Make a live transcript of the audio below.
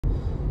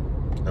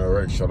All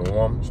right,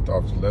 Shalom.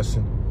 Start this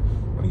lesson.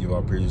 I want to give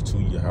our praises to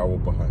Yahweh,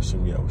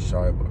 Bahashim,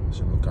 Yahushai,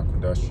 Bahashim,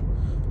 Kakadash.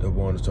 The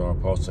one to our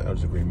apostle,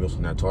 Elder Great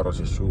Milson, that taught us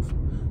his truth.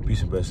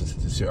 Peace and blessings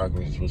to sincere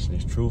arguments listening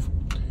his truth.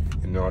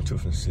 And our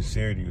truth and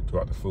sincerity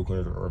throughout the full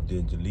corner of the earth, day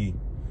and Jali.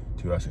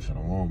 To us,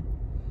 Shalom.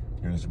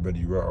 And it's brother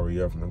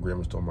Uriah from the Great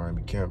Milestone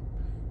Miami camp.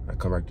 I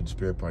come back to the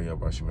spirit part of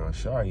Bahashim,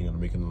 Yahushai, to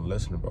make another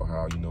lesson about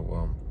how,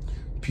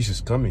 peace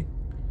is coming.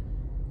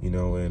 And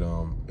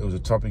it was a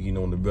topic,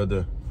 when the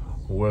brother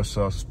Sauce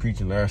was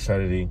preaching last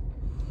Saturday,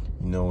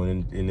 and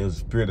it was a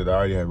spirit that I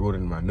already had wrote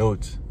in my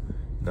notes,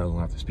 and I was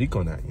gonna have to speak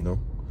on that, And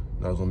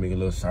I was gonna make a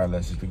little side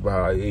lesson, speak about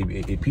how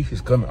a peace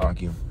is coming,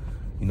 Akim.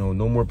 No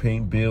more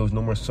paying bills,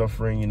 no more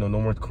suffering, no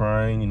more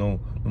crying, no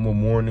more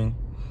mourning,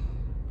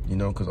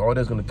 because all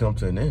that's gonna come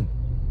to an end.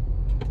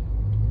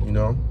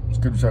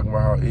 Scripture talking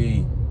about how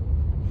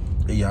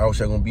Yahweh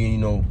gonna be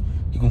in,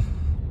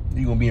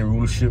 he gonna be in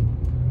rulership,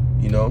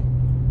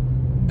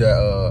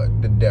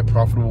 that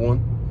profitable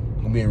one.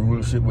 Gonna be in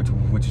rulership,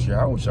 which is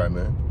Yahweh,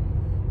 man.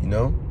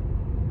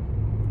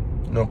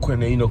 Quick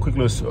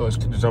little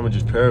scriptures. I'm gonna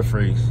just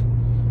paraphrase,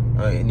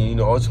 and then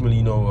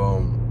ultimately,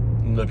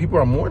 people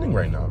are mourning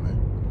right now, man.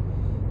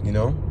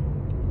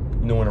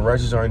 When the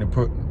righteous are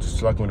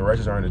just like when the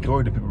righteous are in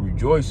authority, the people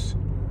rejoice,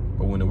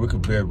 but when the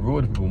wicked bear rule,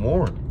 the people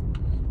mourn.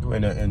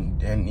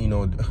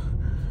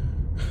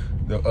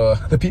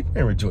 The people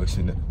ain't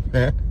rejoicing,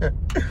 man.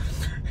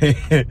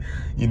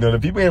 The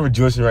people ain't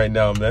rejoicing right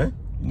now, man.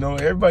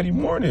 Everybody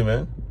mourning,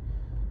 man.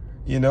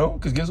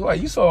 Because guess what?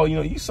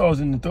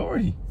 Esau's in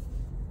authority.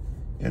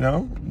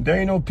 There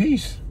ain't no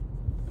peace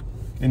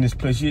in this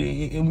place.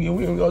 And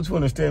we also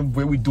understand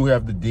where we do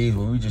have the days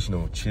where we just,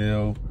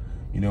 chill.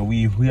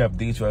 We have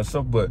days for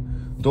ourselves, but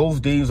those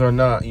days are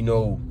not,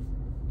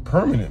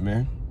 permanent,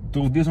 man.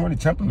 Those days are only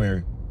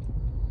temporary.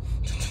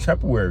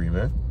 Temporary,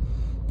 man.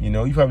 You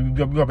probably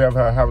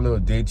have a little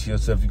day to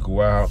yourself. You go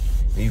out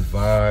and you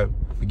vibe.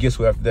 But guess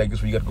what? After that,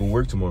 guess what? You got to go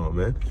work tomorrow,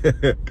 man.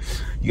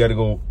 You got to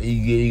go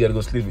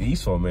sleep with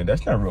Esau, man.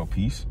 That's not real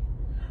peace.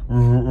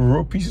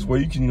 Real peace is where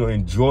you can,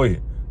 enjoy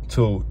it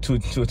to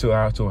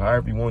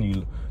however you want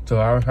you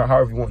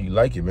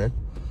like it, man.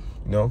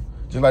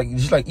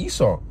 Just like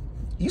Esau.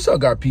 Esau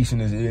got peace in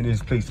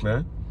his place,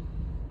 man.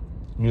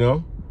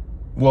 The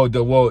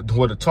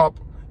top,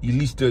 at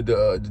least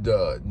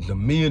the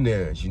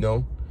millionaires,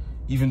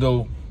 even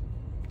though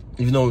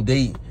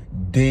they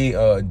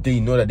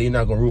know that they're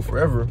not gonna rule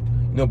forever,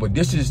 but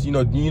this is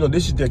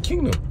this is their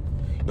kingdom.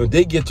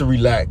 They get to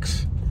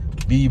relax,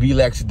 be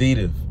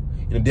laxative.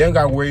 They don't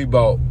gotta worry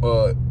about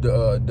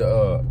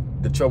the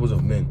troubles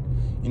of men.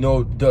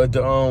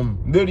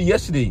 Literally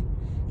yesterday,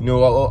 I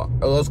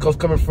was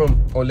coming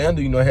from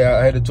Orlando. I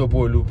headed to a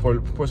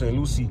person in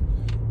Lucy,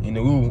 we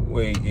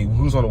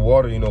was on the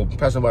water,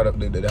 passing by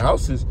the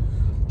houses.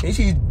 And you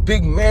see these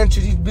big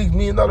mansions, these big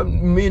million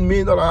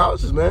dollar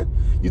houses, man.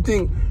 You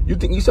think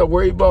Esau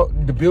worried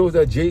about the bills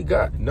that Jay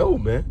got? No,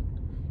 man.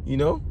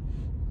 You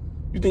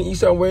think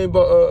Esau worried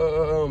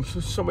about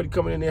somebody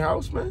coming in their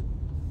house, man?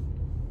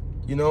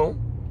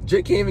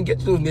 Jay can't even get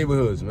to those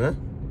neighborhoods, man.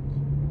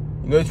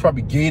 It's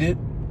probably gated.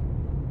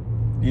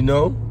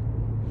 Esau,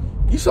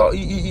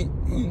 the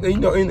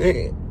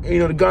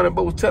guy on the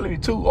boat was telling me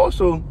too.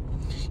 Also,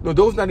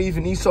 those not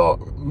even Esau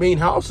main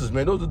houses,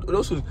 man.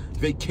 Those are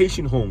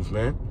vacation homes,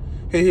 man.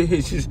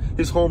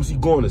 His homes he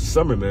go in the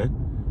summer, man.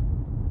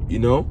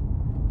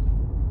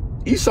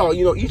 Esau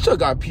Esau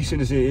got peace in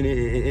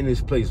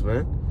his place,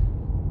 man.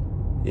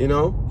 He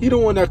the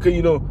one that could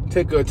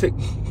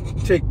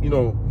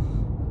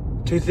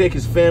take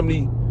his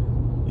family,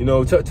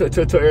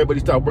 tell everybody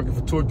stop working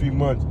for 2 or 3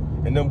 months,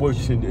 and them boys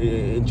should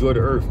enjoy the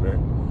earth, man.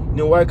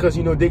 Why? Because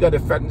they got the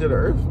fat into the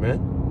earth, man.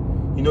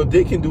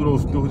 They can do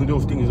those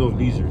things, those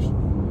leisures.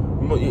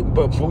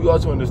 But we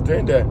also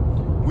understand that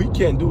we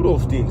can't do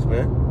those things,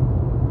 man.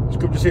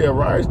 Scripture say,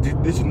 arise.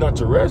 This is not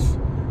to rest.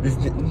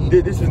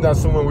 This is not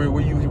somewhere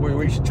where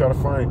you should try to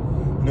find,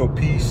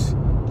 peace.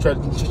 Try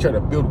to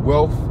build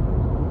wealth.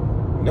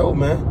 No,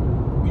 man.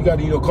 We got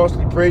to,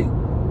 constantly pray.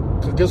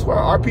 Because guess what?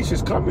 Our peace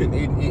is coming.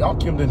 Our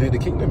kingdom, the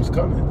kingdom is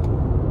coming,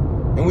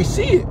 and we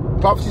see it.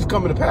 Prophecy's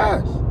coming to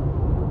pass.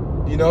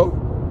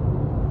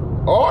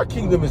 Our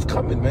kingdom is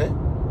coming, man.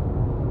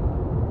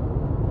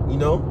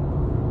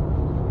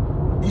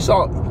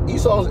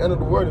 Esau's the end of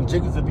the world and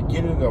Jacob's the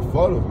beginning of the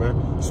fall of,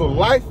 man. So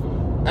life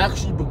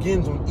actually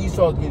begins when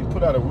Esau's getting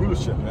put out of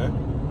rulership, man.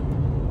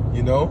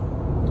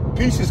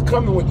 Peace is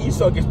coming when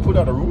Esau gets put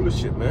out of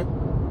rulership, man.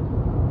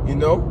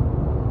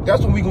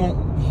 That's when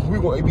we're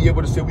gonna be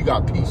able to say we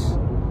got peace.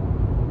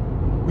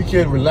 We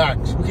can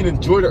relax. We can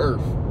enjoy the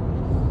earth.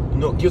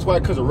 Guess why?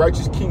 Because the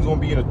righteous king's gonna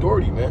be in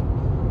authority, man.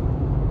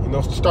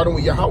 Starting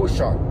with Yahweh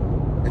Shah,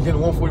 and then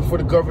 144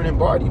 the governing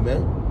body,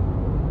 man.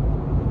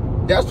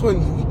 That's when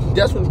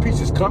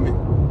peace is coming.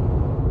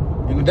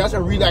 That's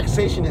when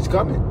relaxation is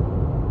coming.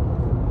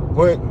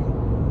 When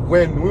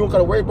we don't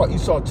gotta worry about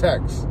Esau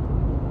tax.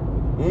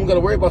 We don't gotta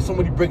worry about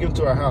somebody breaking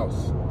into our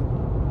house.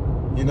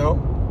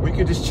 We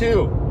can just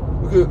chill.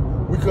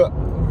 We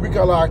could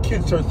allow our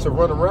kids to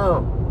run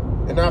around.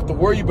 and not have to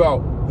worry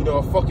about, you know,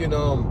 a fucking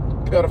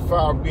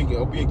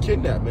pedophile being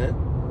kidnapped, man.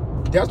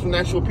 That's when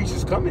actual peace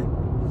is coming.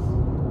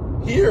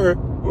 Here,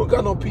 we don't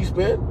got no peace,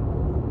 man.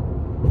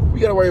 We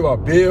gotta worry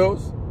about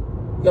bills.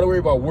 We gotta worry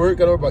about work.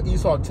 Gotta worry about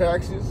Esau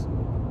taxes.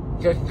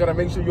 You gotta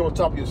make sure you're on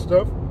top of your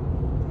stuff.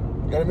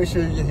 You gotta make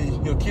sure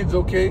your kid's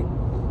okay.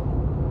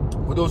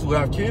 For those who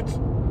have kids,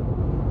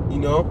 you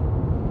know,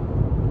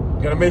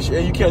 you gotta make sure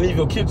you can't leave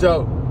your kids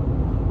out,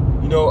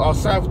 you know,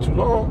 outside for too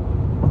long.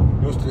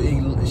 You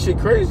know, shit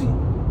crazy.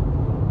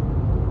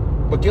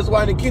 But guess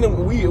what? In the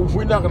kingdom,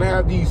 we're not gonna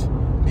have these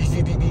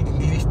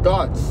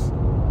thoughts.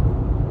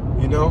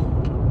 You know,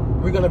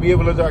 we're gonna be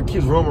able to let our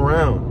kids roam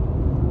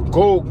around,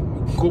 go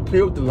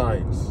play with the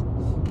lions.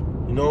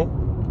 You know,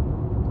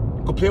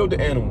 go play with the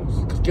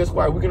animals. Cause guess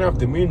what? We're gonna have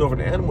dominion over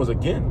the animals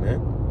again,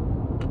 man.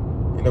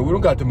 You know, we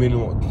don't got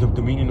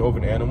dominion over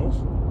the animals.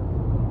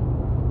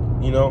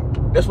 You know,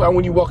 that's why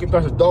when you walking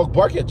past a dog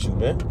bark at you,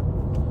 man.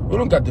 We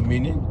don't got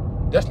dominion.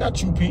 That's not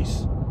true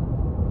peace.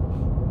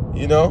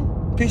 You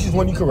know, peace is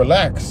when you can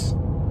relax,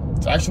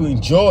 to actually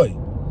enjoy.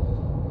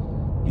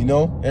 You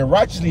know, and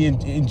righteously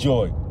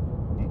enjoy.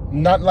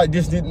 Not like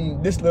this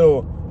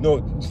little, you know,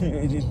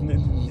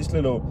 this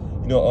little,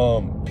 you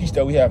know, peace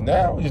that we have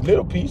now. Just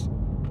little peace.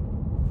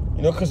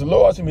 You know, because the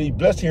Lord ultimately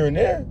blessed here and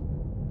there.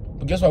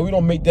 But guess what? We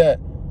don't make that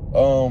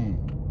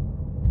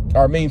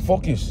our main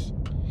focus.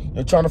 You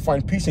know, trying to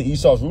find peace in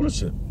Esau's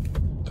rulership.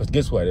 Because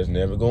guess what? It's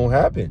never going to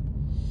happen.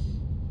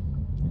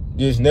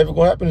 It's never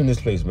going to happen in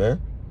this place,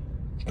 man.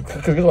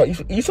 Because guess what?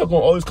 Esau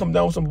going to always come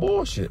down with some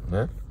bullshit,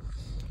 man.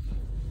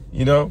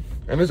 You know?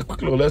 And there's a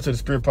quick little letter to the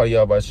spirit party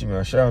out by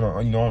Shimon Sharon,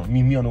 you know,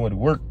 me on the way to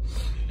work.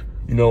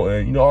 You know,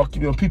 and you know, I'll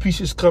keep, you know,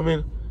 PP is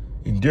coming.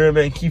 Endure,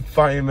 man, keep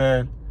fighting,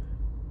 man.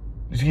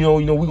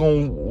 You know, we're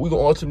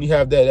gonna ultimately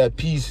have that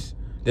peace,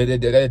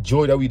 that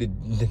joy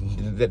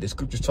that the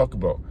scriptures talk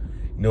about.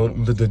 You know,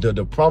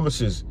 the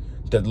promises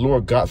that the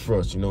Lord got for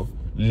us, you know,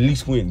 at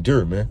least we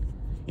endure, man.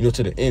 You know,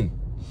 to the end.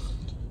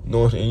 You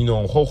know, and you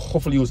know,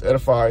 hopefully he was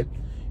edified.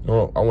 You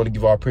know, I want to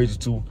give our praises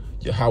to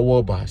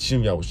Yahweh, by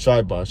Hashem,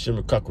 Yahushai, by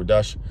Hashem,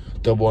 Kakwadash,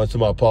 double honor to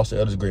my apostle,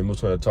 elders, great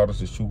most that taught us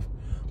the truth.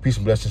 Peace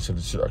and blessings to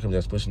the church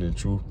that's pushing in the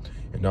truth,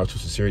 and now to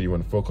sincerity,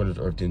 when the 400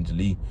 earth in the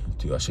lead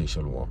to Ashay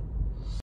Shalom.